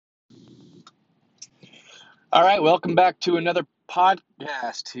All right, welcome back to another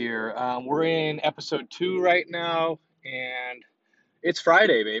podcast here. We're in episode 2 right now, and it's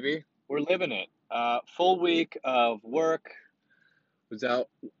Friday, baby. We're living it. Full week of work. Was out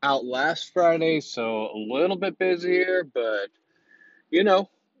last Friday, so a little bit busier, but you know,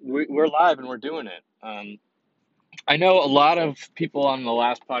 we're live and we're doing it. I know a lot of people on the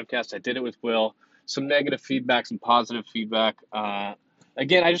last podcast. I did it with Will. Some negative feedback, some positive feedback.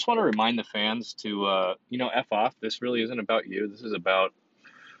 Again, I just want to remind the fans to, F off. This really isn't about you.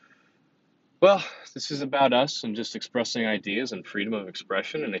 Well, this is about us and just expressing ideas and freedom of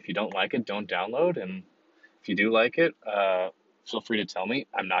expression. And if you don't like it, don't download. And if you do like it, feel free to tell me.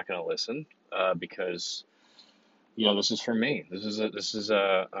 I'm not going to listen because this is for me. This is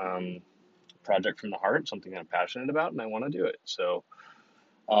a project from the heart, something I'm passionate about, and I want to do it. So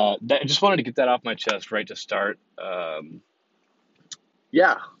I just wanted to get that off my chest right to start.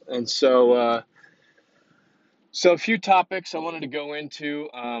 Yeah, and so a few topics I wanted to go into.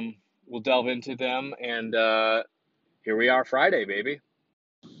 We'll delve into them, and here we are, Friday, baby.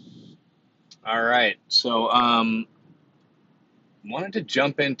 All right, so wanted to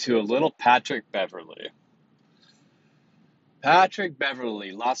jump into a little Patrick Beverly. Patrick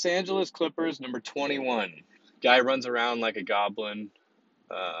Beverly, Los Angeles Clippers, number 21. Guy runs around like a goblin.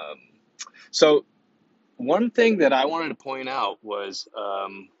 Um, so one thing that I wanted to point out was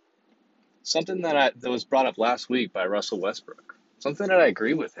something that was brought up last week by Russell Westbrook. Something that I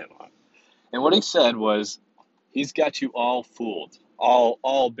agree with him on. And what he said was, he's got you all fooled.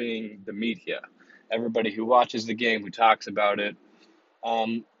 All being the media, everybody who watches the game, who talks about it.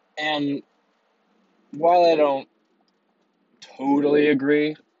 And while I don't totally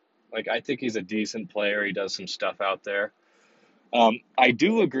agree, like I think he's a decent player. He does some stuff out there. I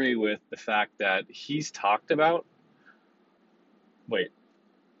do agree with the fact that he's talked about. Wait,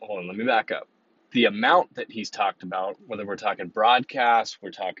 hold on. Let me back up. The amount that he's talked about, whether we're talking broadcasts,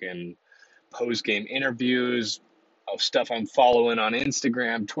 we're talking post game interviews, of stuff I'm following on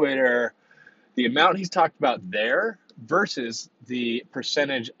Instagram, Twitter, the amount he's talked about there versus the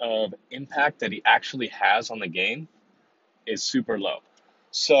percentage of impact that he actually has on the game is super low.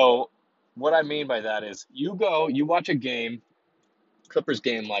 So what I mean by that is you watch a game, Clippers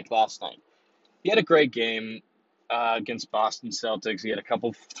game like last night. He had a great game against Boston Celtics. He had a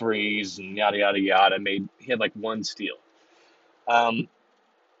couple threes and yada yada yada. He had like one steal. Um,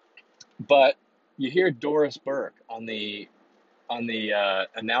 but you hear Doris Burke on the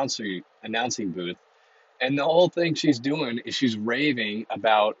announcing booth, and the whole thing she's doing is she's raving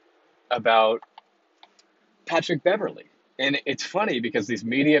about Patrick Beverly. And it's funny because these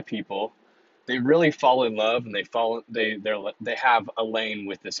media people, they really fall in love, and they have a lane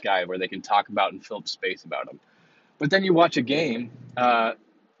with this guy where they can talk about and fill up space about him. But then you watch a game,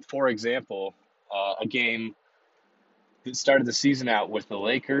 for example, a game that started the season out with the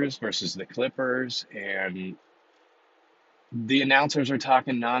Lakers versus the Clippers, and the announcers are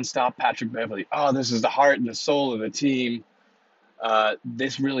talking nonstop Patrick Beverly. Oh, this is the heart and the soul of the team.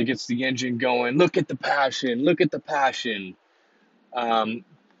 This really gets the engine going. Look at the passion. Look at the passion. Um,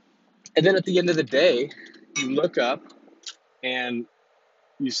 and then at the end of the day, you look up and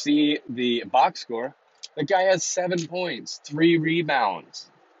you see the box score. The guy has 7 points, 3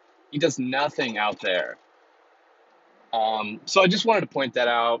 rebounds. He does nothing out there. So I just wanted to point that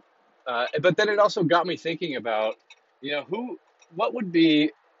out. But then it also got me thinking about, what would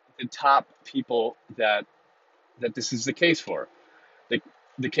be the top people that this is the case for? The,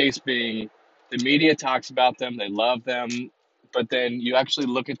 the case being the media talks about them, they love them, but then you actually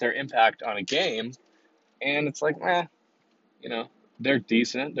look at their impact on a game, and it's like, you know, they're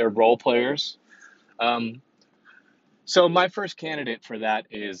decent, they're role players. Um, so my first candidate for that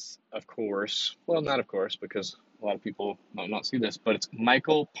is, of course, well, not of course, because a lot of people might not see this, but it's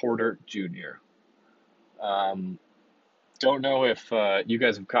Michael Porter Jr. Um, don't know if you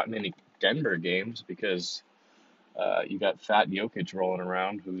guys have caught any Denver games because you got Fat Jokic rolling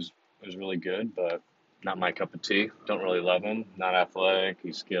around, who's really good, but not my cup of tea. Don't really love him. Not athletic.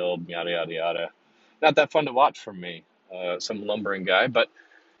 He's skilled. Yada yada yada. Not that fun to watch from me. Some lumbering guy, but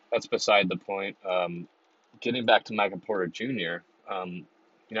that's beside the point. Getting back to Michael Porter Jr. I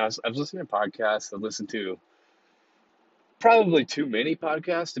was listening to podcasts. I listened to probably too many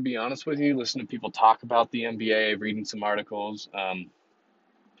podcasts, to be honest with you. Listen to people talk about the NBA, reading some articles, and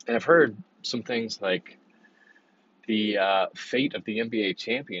I've heard some things like the fate of the NBA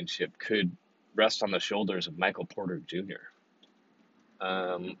championship could rest on the shoulders of Michael Porter Jr.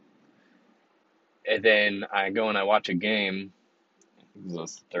 Um, and then I go and I watch a game. I think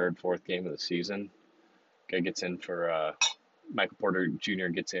this is the third, fourth game of the season. Guy gets in for Michael Porter Jr.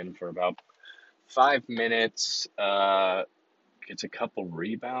 gets in for about 5 minutes, gets a couple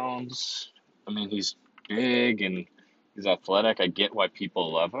rebounds. I mean, he's big and he's athletic. I get why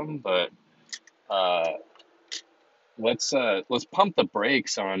people love him, but uh, let's pump the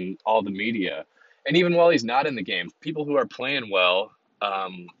brakes on all the media. And even while he's not in the game, people who are playing well,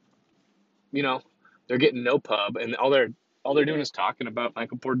 um, you know, they're getting no pub, and all they're doing is talking about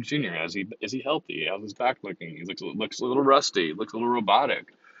Michael Porter Jr. Is he healthy? How's his back looking? He looks a little rusty, looks a little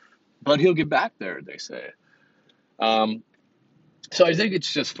robotic, but he'll get back there. They say. Um, so I think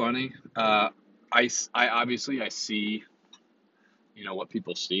it's just funny. I obviously I see what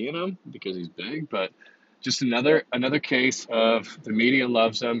people see in him because he's big, but just another case of the media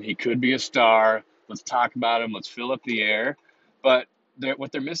loves him. He could be a star. Let's talk about him. Let's fill up the air. But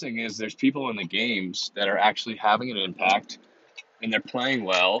what they're missing is there's people in the games that are actually having an impact and they're playing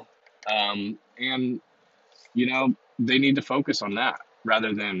well. And they need to focus on that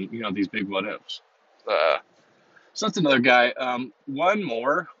rather than these big what ifs. So that's another guy. One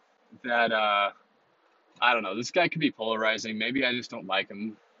more that I don't know. This guy could be polarizing. Maybe I just don't like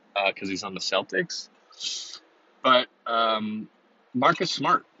him because he's on the Celtics. But Marcus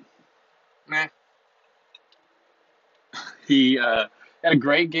Smart, nah, he had a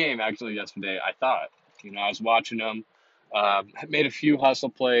great game actually yesterday. I thought, I was watching him, made a few hustle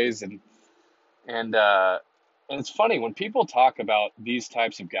plays, and uh, and it's funny when people talk about these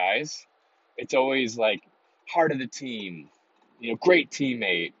types of guys. It's always like heart of the team, great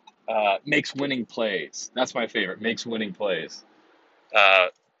teammate, makes winning plays. That's my favorite. Makes winning plays. Uh,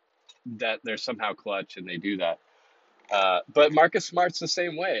 that they're somehow clutch and they do that. But Marcus Smart's the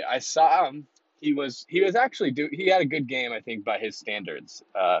same way. I saw him. He was actually he had a good game, I think, by his standards.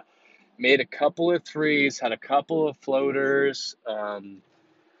 Made a couple of threes, had a couple of floaters, and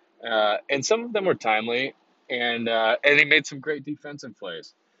some of them were timely, and he made some great defensive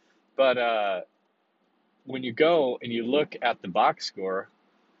plays. But when you go and you look at the box score,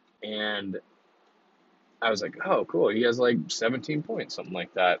 and I was like, oh, cool. He has like 17 points, something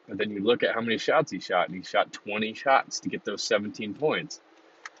like that. But then you look at how many shots he shot, and he shot 20 shots to get those 17 points.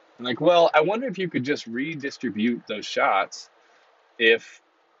 I'm like, well, I wonder if you could just redistribute those shots if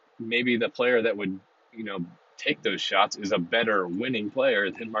maybe the player that would, take those shots is a better winning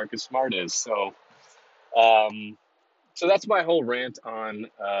player than Marcus Smart is. Um, so that's my whole rant on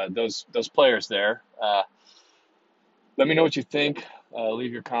those players there. Let me know what you think.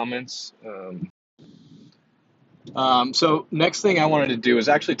 Leave your comments. So next thing I wanted to do is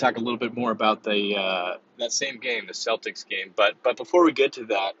actually talk a little bit more about the that same game, the Celtics game. But before we get to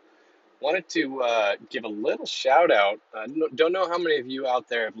that, wanted to give a little shout out. Don't know how many of you out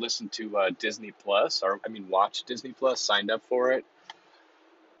there have listened to Disney Plus, or I mean, watched Disney Plus, signed up for it.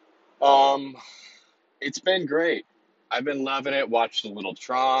 Um, it's been great. I've been loving it. Watched a little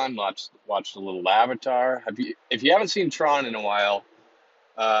Tron, watched a little Avatar. If you haven't seen Tron in a while,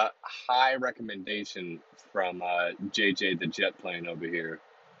 high recommendation from JJ the Jet Plane over here.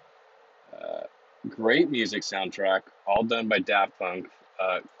 Uh, Great music soundtrack, all done by Daft Punk.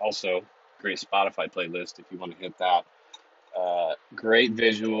 Also, great Spotify playlist if you want to hit that. Great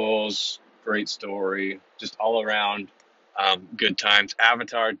visuals, great story, just all around good times.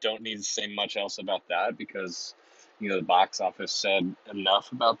 Avatar, don't need to say much else about that because the box office said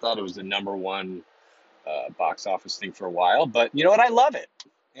enough about that. It was the number one box office thing for a while. But you know what? I love it,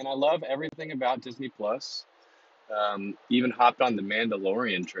 and I love everything about Disney Plus. Even hopped on the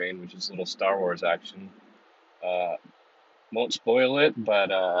Mandalorian train, which is a little Star Wars action. Uh, won't spoil it,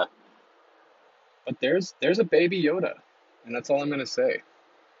 but there's a baby Yoda, and that's all I'm gonna say.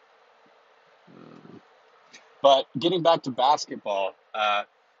 Um, but getting back to basketball,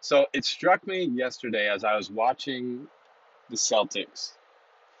 so it struck me yesterday as I was watching the Celtics,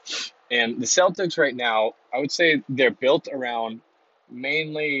 and the Celtics right now, I would say they're built around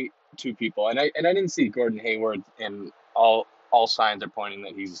mainly two people, and I didn't see Gordon Hayward, and all signs are pointing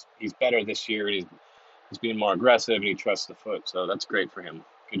that he's better this year. He's being more aggressive and he trusts the foot, so that's great for him.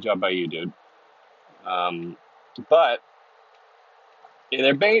 Good job by you, dude. Um, but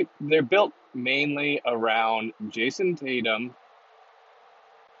they're built mainly around Jason Tatum,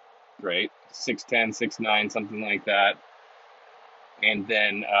 great, 6'10", 6'9", something like that, and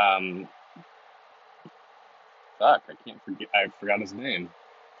then fuck, I forgot his name,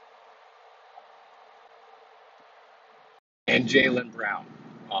 and Jaylen Brown.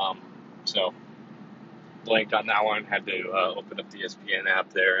 Um, so blanked on that one. Had to open up the ESPN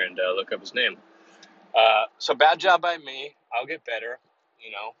app there and look up his name. So bad job by me. I'll get better,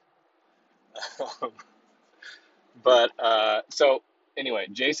 you know. But so anyway,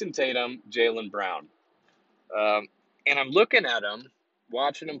 Jason Tatum, Jaylen Brown, and I'm looking at them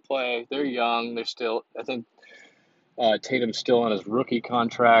watching them play. They're young. They're still, I think Tatum's still on his rookie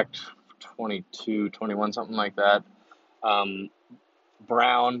contract, 22, 21, something like that. Um,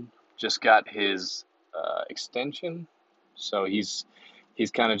 Brown just got his extension, so he's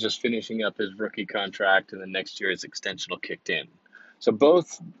kind of just finishing up his rookie contract, and then next year his extension will kick in. So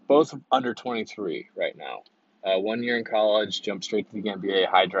both under 23 right now. 1 year in college, jump straight to the NBA,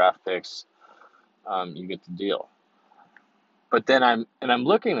 high draft picks. You get the deal. But then I'm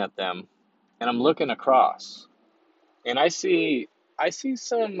looking at them, and I'm looking across, and I see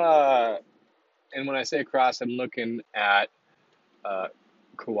some. And when I say across, I'm looking at uh,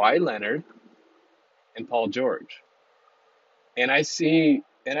 Kawhi Leonard and Paul George. And I see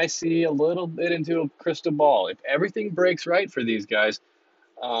a little bit into a crystal ball. If everything breaks right for these guys,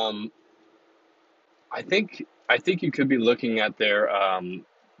 um, I think you could be looking at their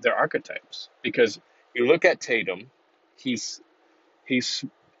archetypes, because you look at Tatum, he's he's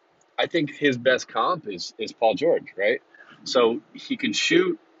I think his best comp is Paul George, right? So he can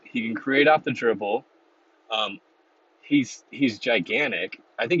shoot, he can create off the dribble. Um, he's gigantic.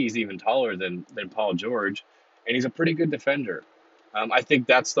 I think he's even taller than Paul George, and he's a pretty good defender. I think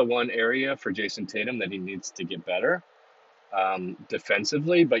that's the one area for Jason Tatum that he needs to get better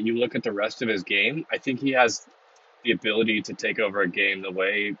defensively. But you look at the rest of his game, I think he has the ability to take over a game the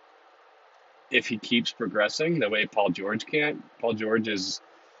way, if he keeps progressing, the way Paul George can't. Paul George is,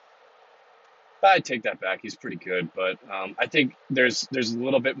 I take that back. He's pretty good, but I think there's a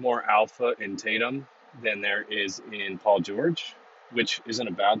little bit more alpha in Tatum than there is in Paul George, which isn't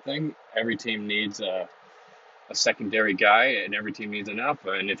a bad thing. Every team needs a secondary guy, and every team needs an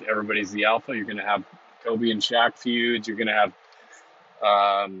alpha. And if everybody's the alpha, you're going to have Kobe and Shaq feuds. You're going to have,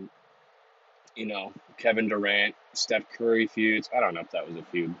 Kevin Durant, Steph Curry feuds. I don't know if that was a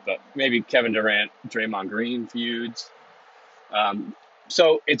feud, but maybe Kevin Durant, Draymond Green feuds. Um,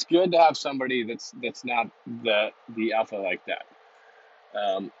 so it's good to have somebody that's not the alpha like that,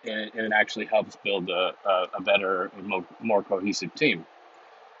 and it actually helps build a better, more cohesive team.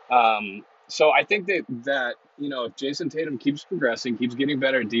 So I think that if Jason Tatum keeps progressing, keeps getting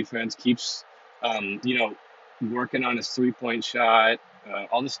better at defense, keeps um, you know working on his 3-point shot,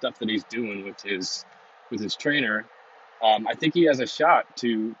 all the stuff that he's doing with his trainer, I think he has a shot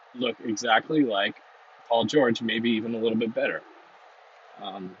to look exactly like Paul George, maybe even a little bit better.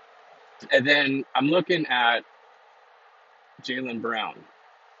 Um, and then I'm looking at Jaylen Brown,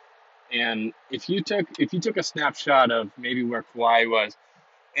 and if you took a snapshot of maybe where Kawhi was,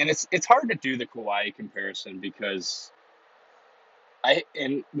 and it's hard to do the Kawhi comparison, because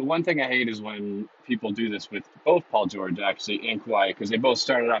and the one thing I hate is when people do this with both Paul George actually and Kawhi, because they both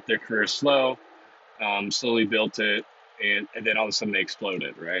started off their career slow, slowly built it, and then all of a sudden they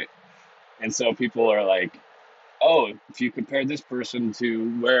exploded, right? And so people are like, oh, if you compare this person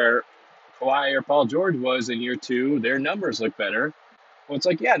to where Kawhi or Paul George was in year two, their numbers look better. Well, it's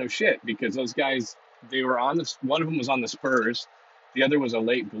like, yeah, no shit, because those guys, they were on this. One of them was on the Spurs, the other was a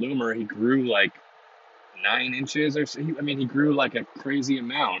late bloomer. He grew like 9 inches, or so. I mean, he grew like a crazy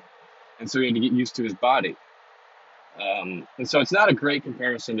amount, and so he had to get used to his body. And so it's not a great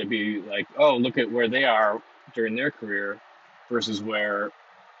comparison to be like, oh, look at where they are during their career versus where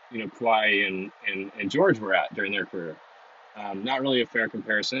Kawhi and George were at during their career. Not really a fair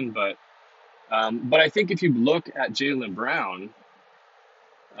comparison, but I think if you look at Jaylen Brown,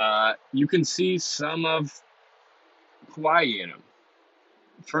 you can see some of Kawhi in him.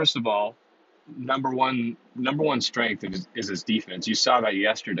 First of all, number one strength is his defense. You saw that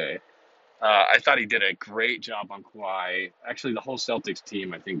yesterday. I thought he did a great job on Kawhi. Actually, the whole Celtics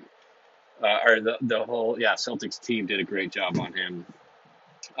team, I think, or the whole Celtics team did a great job on him.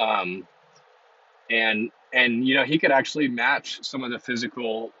 Um, and he could actually match some of the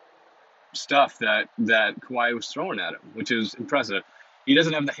physical stuff that Kawhi was throwing at him, which is impressive. He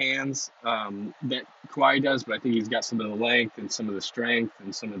doesn't have the hands that Kawhi does, but I think he's got some of the length and some of the strength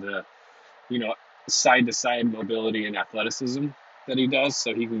and some of the you know side to side mobility and athleticism that he does,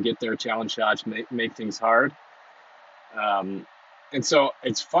 so he can get there, challenge shots, make things hard. And so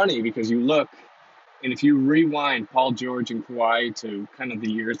it's funny because you look, and if you rewind Paul George and Kawhi to kind of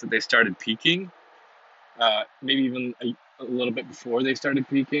the years that they started peaking, maybe even a little bit before they started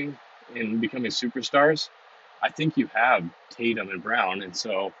peaking and becoming superstars, I think you have Tatum and Brown. And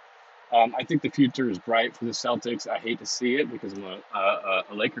so I think the future is bright for the Celtics. I hate to see it because I'm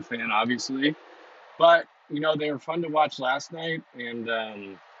a Laker fan, obviously. But, they were fun to watch last night. And,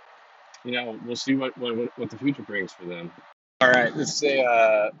 we'll see what the future brings for them. All right, let's say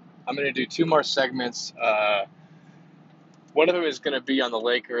I'm going to do two more segments. One of them is going to be on the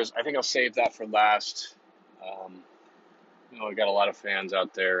Lakers. I think I'll save that for last. Um, I got a lot of fans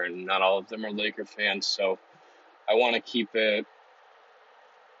out there, and not all of them are Laker fans. So I want to keep it.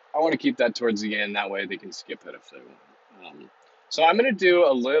 I want to keep that towards the end. That way they can skip it if they want. So I'm going to do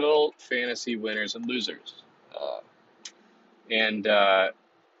a little fantasy winners and losers, uh, and uh,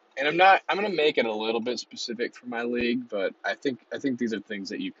 and I'm going to make it a little bit specific for my league, but I think these are things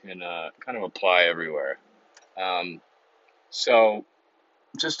that you can kind of apply everywhere. Um, so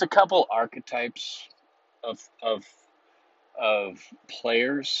just a couple archetypes of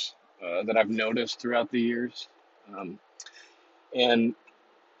players that I've noticed throughout the years. Um, and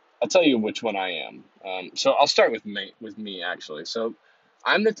I'll tell you which one I am. So I'll start with me actually. So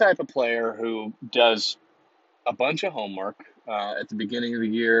I'm the type of player who does a bunch of homework at the beginning of the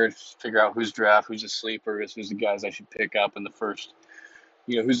year, figure out who's draft, who's a sleeper, who's the guys I should pick up in the first.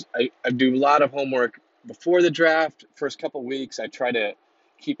 I do a lot of homework before the draft. First couple weeks, I try to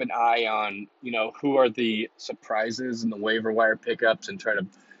keep an eye on who are the surprises and the waiver wire pickups, and try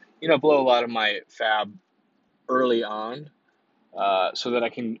to blow a lot of my fab early on, so that I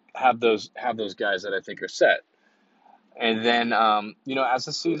can have those guys that I think are set. And then as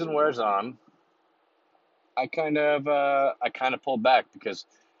the season wears on, I kind of pull back because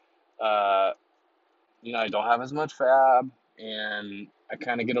uh, I don't have as much fab, and I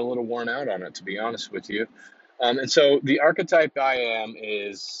kind of get a little worn out on it, to be honest with you. And so the archetype I am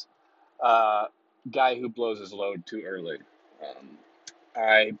is uh, guy who blows his load too early. Um,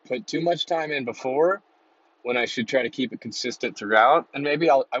 I put too much time in before when I should try to keep it consistent throughout, and maybe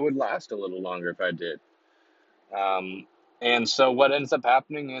I would last a little longer if I did. Um, and so what ends up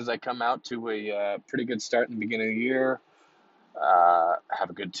happening is I come out to a pretty good start in the beginning of the year,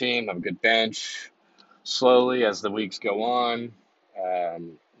 have a good team, have a good bench. Slowly, as the weeks go on,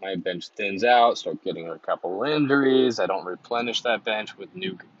 my bench thins out, start getting a couple injuries. I don't replenish that bench with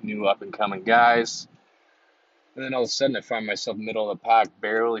new up and coming guys, and then all of a sudden I find myself middle of the pack,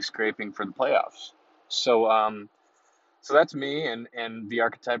 barely scraping for the playoffs. So that's me, and the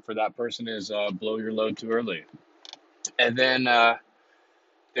archetype for that person is blow your load too early. And then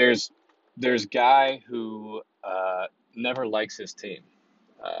there's there's guy who never likes his team,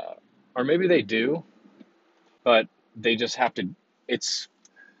 uh, or maybe they do, but they just have to. It's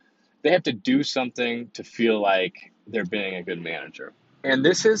they have to do something to feel like they're being a good manager. And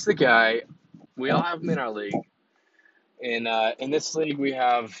this is the guy. We all have him in our league. In this league,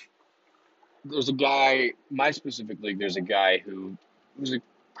 there's a guy. My specific league, there's a guy who's a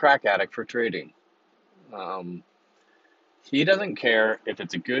crack addict for trading. Um, he doesn't care if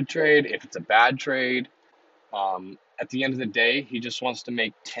it's a good trade, if it's a bad trade. At the end of the day, he just wants to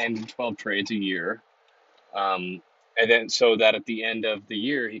make 10 to 12 trades a year. Um, and then so that at the end of the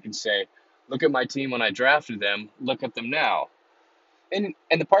year, he can say, look at my team when I drafted them, look at them now. And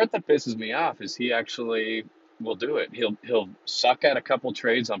the part that pisses me off is he actually will do it. He'll suck at a couple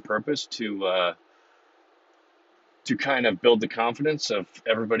trades on purpose to kind of build the confidence of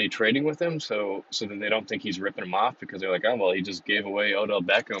everybody trading with him, so then they don't think he's ripping him off, because they're like, oh well, he just gave away Odell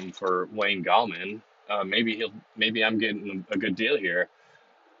Beckham for Wayne Gallman. Maybe I'm getting a good deal here.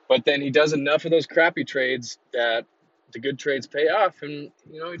 But then he does enough of those crappy trades that the good trades pay off, and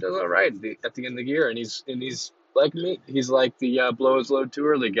he does all right at the end of the year. And he's like me. He's like the blow his load too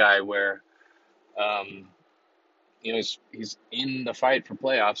early guy, where um, he's in the fight for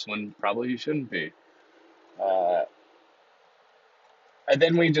playoffs when probably he shouldn't be. Uh, and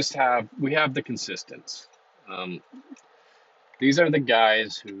then we have the consistents. Um, these are the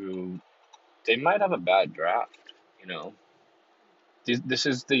guys who they might have a bad draft. You know, this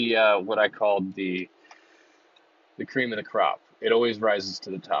is the what I called the cream of the crop. It always rises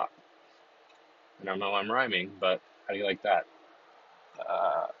to the top. I don't know I'm rhyming, but how do you like that?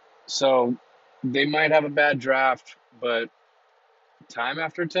 Uh, so they might have a bad draft, but time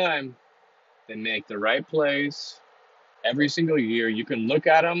after time, they make the right plays every single year. You can look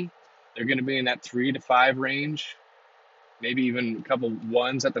at them; they're going to be in that 3 to 5 range, maybe even a couple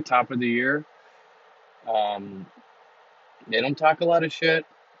ones at the top of the year. Um, they don't talk a lot of shit.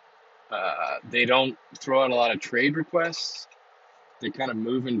 They don't throw out a lot of trade requests. They kind of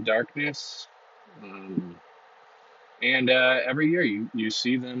move in darkness. Um, And every year you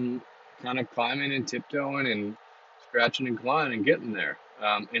see them kind of climbing and tiptoeing and scratching and clawing and getting there.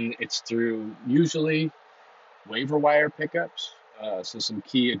 And it's through usually waiver wire pickups, so some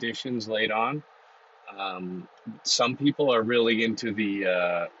key additions late on. Um, some people are really into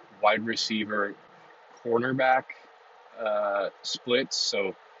the wide receiver cornerback splits.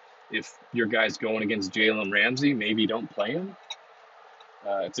 So if your guy's going against Jalen Ramsey, maybe don't play him.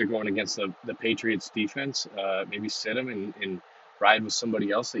 If they're going against the Patriots defense, maybe sit him and ride with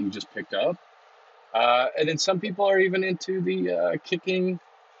somebody else that you just picked up. And then some people are even into the kicking.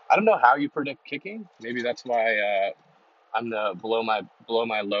 I don't know how you predict kicking. Maybe that's why I'm the below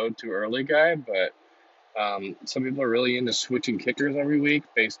my load too early guy. But some people are really into switching kickers every week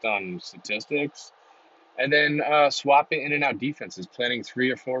based on statistics, and then swapping in and out defenses, planning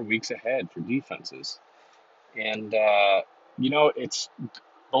 3 or 4 weeks ahead for defenses. And it's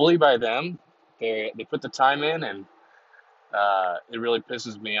bully by them. They put the time in, and it really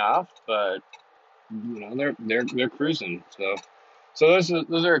pisses me off. But they're cruising. So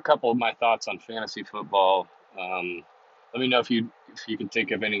those are a couple of my thoughts on fantasy football. Um, Let me know if you can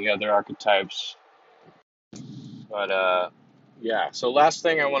think of any other archetypes. But yeah. So last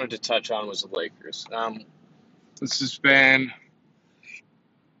thing I wanted to touch on was the Lakers. This has been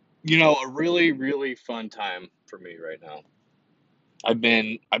a really really fun time for me right now. I've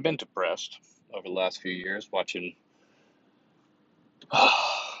been depressed over the last few years watching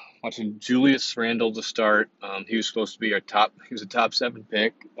Julius Randle to start. He was supposed to be he was a top 7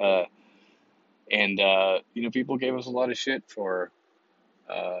 pick. And people gave us a lot of shit for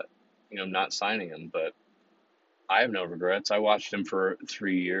uh, not signing him, but I have no regrets. I watched him for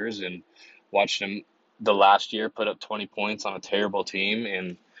 3 years and watched him the last year put up 20 points on a terrible team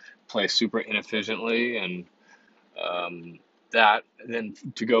and play super inefficiently, and um, that then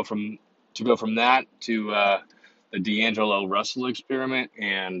to go from that to the D'Angelo Russell experiment.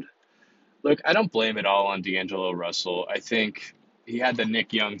 And look, I don't blame it all on D'Angelo Russell. I think he had the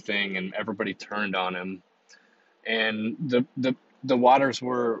Nick Young thing, and everybody turned on him, and the waters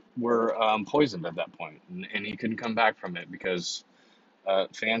were poisoned at that point, and he couldn't come back from it because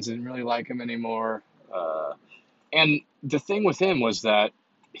fans didn't really like him anymore. And the thing with him was that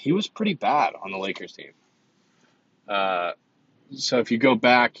he was pretty bad on the Lakers team. Uh, so if you go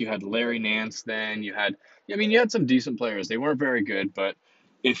back, you had Larry Nance. Then you had some decent players. They weren't very good, but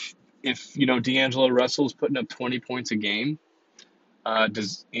if D'Angelo Russell's putting up 20 points a game,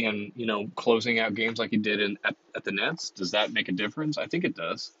 does and closing out games like he did at the Nets, does that make a difference? I think it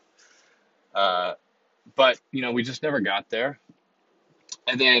does. Uh, but we just never got there.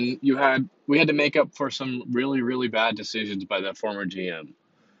 And then we had to make up for some really really bad decisions by that former GM.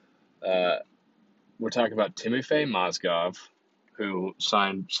 Uh, we're talking about Timofey Mozgov, who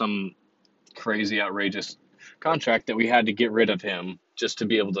signed some crazy outrageous contract that we had to get rid of him just to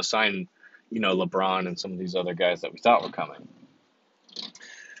be able to sign LeBron and some of these other guys that we thought were coming.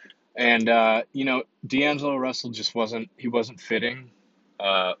 And D'Angelo Russell just wasn't fitting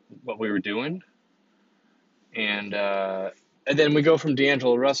what we were doing, and then we go from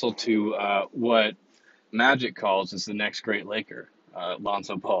D'Angelo Russell to what Magic calls is the next great Laker,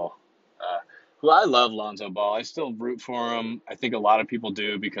 Lonzo Ball. Uh, who I love Lonzo Ball. I still root for him. I think a lot of people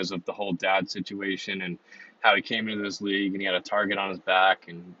do because of the whole dad situation and how he came into this league and he had a target on his back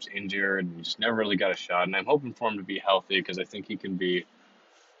and was injured and just never really got a shot. And I'm hoping for him to be healthy because I think he can be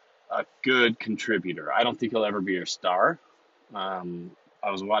a good contributor. I don't think he'll ever be a star.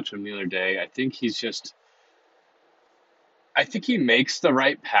 I was watching him the other day. I think he makes the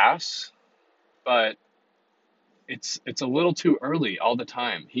right pass, but it's a little too early all the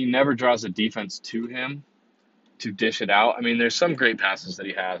time. He never draws the defense to him to dish it out. I mean, there's some great passes that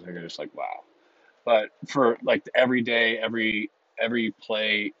he has, and you're just like, wow. But for like the everyday, every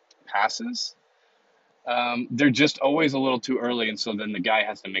play passes, they're just always a little too early, and so then the guy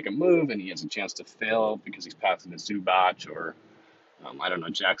has to make a move, and he has a chance to fail because he's passing to Zubac or I don't know,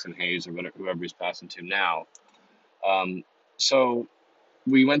 Jackson Hayes or whatever, whoever he's passing to now. Um, so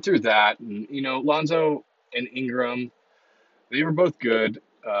we went through that, and Lonzo and Ingram, they were both good.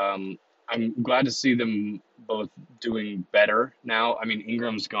 I'm glad to see them both doing better now. I mean,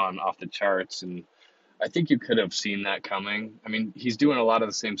 Ingram's gone off the charts, and I think you could have seen that coming. I mean, he's doing a lot of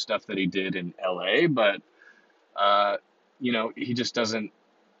the same stuff that he did in LA, but he just doesn't.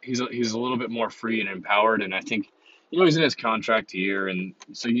 He's a little bit more free and empowered, and I think he's in his contract year, and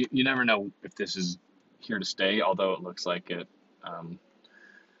so you never know if this is here to stay. Although it looks like it, um,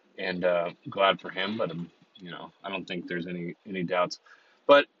 and glad for him, but I don't think there's any doubts.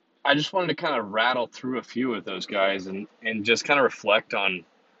 But I just wanted to kind of rattle through a few of those guys and just kind of reflect on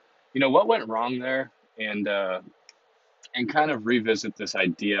what went wrong there, and kind of revisit this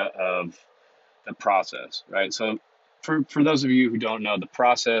idea of the process, right? So for those of you who don't know, the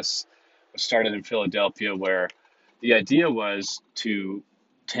process was started in Philadelphia, where the idea was to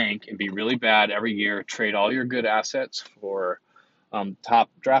tank and be really bad every year, trade all your good assets for top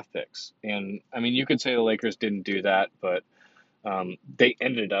draft picks. And I mean, you could say the Lakers didn't do that, but they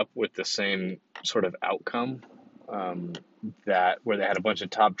ended up with the same sort of outcome, um, that where they had a bunch of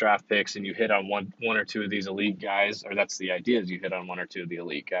top draft picks and you hit on one or two of these elite guys, or that's the idea, is you hit on one or two of the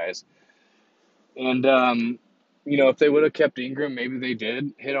elite guys, And if they would have kept Ingram, maybe they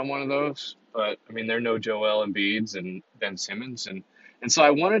did hit on one of those. But I mean, they're no Joel Embiids and Ben Simmons, and so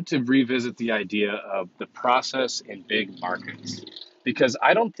I wanted to revisit the idea of the process in big markets because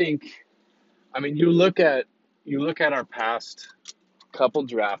I don't think. I mean, you look at our past couple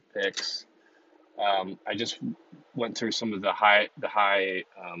draft picks. I just went through some of the high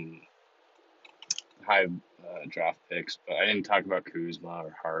draft picks, but I didn't talk about Kuzma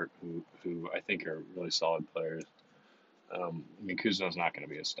or Hart, who I think are really solid players. I mean, Kuzma's not going to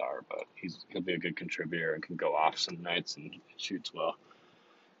be a star, but he'll be a good contributor and can go off some nights and shoots well.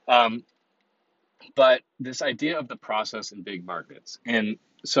 Um, but this idea of the process in big markets, and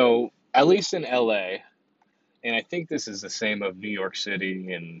so at least in LA, and I think this is the same of New York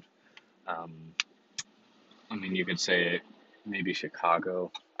City, and um, I mean you could say maybe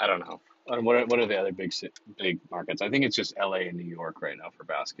Chicago. I don't know. What are the other big markets? I think it's just LA and New York right now for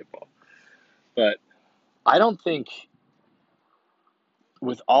basketball. But I don't think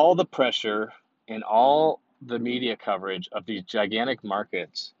with all the pressure and all the media coverage of these gigantic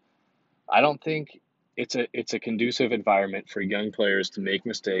markets, I don't think it's a conducive environment for young players to make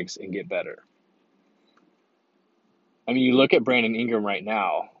mistakes and get better. I mean, you look at Brandon Ingram right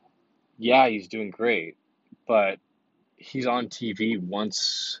now. Yeah, he's doing great, but he's on TV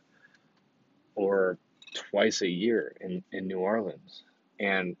once or twice a year in New Orleans.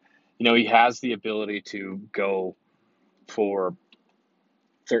 And he has the ability to go for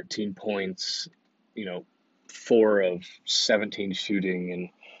 13 points, you know, 4 of 17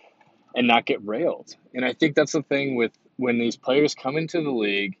 shooting and not get railed. And I think that's the thing with when these players come into the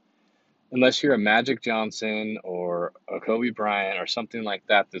league, unless you're a Magic Johnson or a Kobe Bryant or something like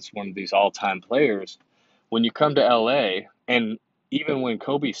that, that's one of these all-time players, when you come to LA, and even when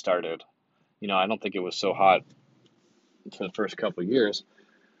Kobe started, I don't think it was so hot for the first couple of years.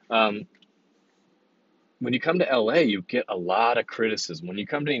 Um, when you come to LA, you get a lot of criticism. When you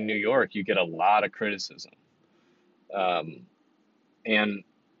come to New York, you get a lot of criticism. Um, And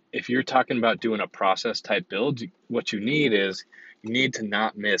if you're talking about doing a process type build, what you need to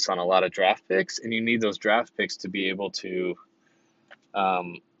not miss on a lot of draft picks, and you need those draft picks to be able to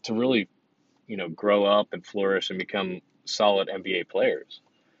really grow up and flourish and become solid NBA players.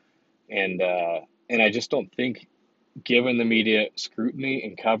 And I just don't think, given the media scrutiny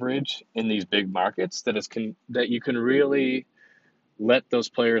and coverage in these big markets, that you can really let those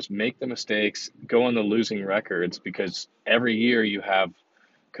players make the mistakes, go on the losing records, because every year you have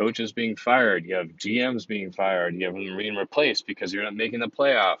coaches being fired, you have GMs being fired, you have them being replaced because you're not making the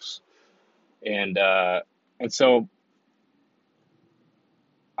playoffs, and so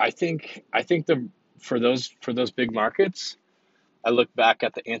I think the for those big markets, I look back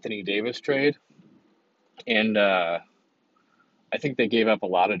at the Anthony Davis trade, and I think they gave up a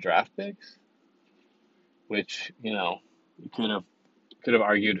lot of draft picks, which you could have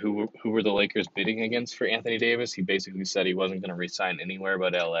argued who were the Lakers bidding against for Anthony Davis. He basically said he wasn't going to resign anywhere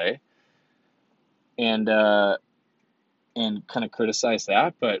but LA, and kind of criticize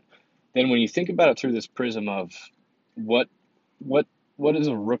that. But then when you think about it through this prism of what what what does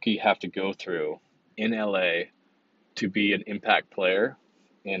a rookie have to go through in LA to be an impact player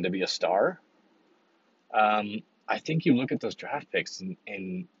and to be a star, I think you look at those draft picks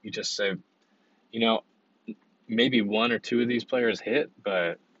and you just say, you know, maybe one or two of these players hit,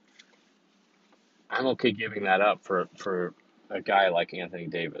 but I'm okay giving that up for a guy like Anthony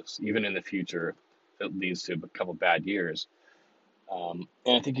Davis, even in the future, if it leads to a couple bad years. And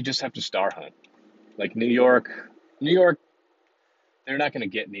I think you just have to star hunt. Like New York, they're not going to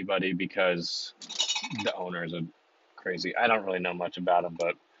get anybody because the owners are crazy. I don't really know much about him,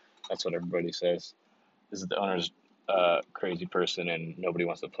 but that's what everybody says. Is that the owner's a crazy person and nobody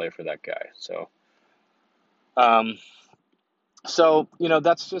wants to play for that guy. Um, so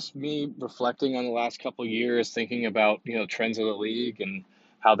that's just me reflecting on the last couple of years, thinking about trends of the league and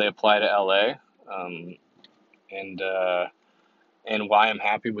how they apply to LA, and and why I'm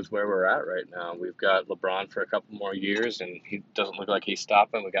happy with where we're at right now. We've got LeBron for a couple more years, and he doesn't look like he's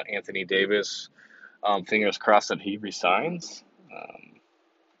stopping. We got Anthony Davis. Fingers crossed that he resigns. Um,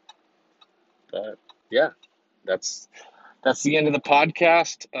 but yeah, that's that's the end of the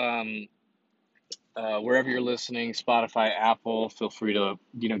podcast. Wherever you're listening, Spotify, Apple, feel free to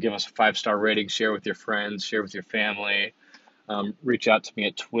give us a 5-star rating, share with your friends, share with your family. Reach out to me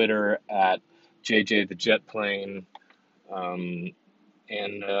at Twitter at JJ the Jet Plane, and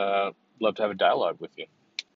love to have a dialogue with you.